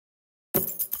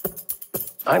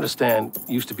I understand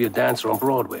you used to be a dancer on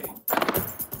Broadway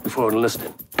before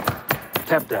enlisting.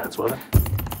 Tap dance, was it?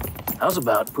 How's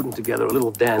about putting together a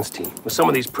little dance team with some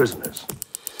of these prisoners?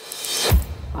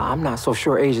 I'm not so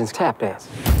sure Asians tap dance.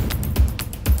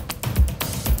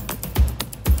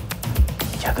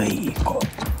 제가 이거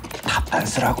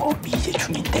탑댄스라고 미제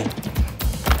중인데.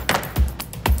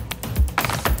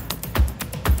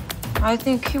 I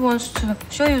think he wants to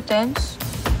show you dance.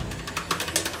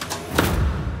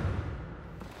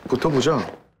 붙어보자.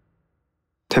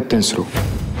 탭댄스로.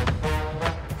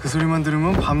 그 소리만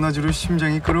들으면 밤낮으로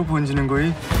심장이 끌어번지는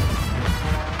거이.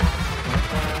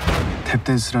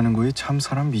 탭댄스라는 거이 참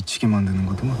사람 미치게 만드는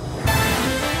거더만.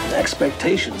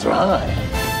 Expectations are high.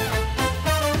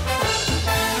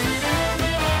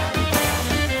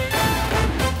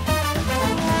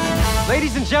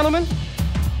 Ladies and gentlemen,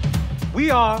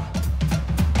 we are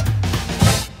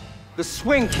the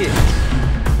Swing Kids.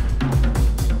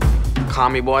 Call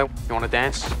me, boy. You wanna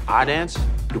dance? I dance?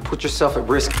 You put yourself at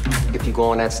risk if you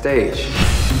go on that stage.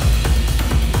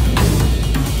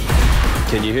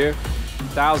 Can you hear?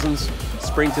 Thousands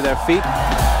spring to their feet.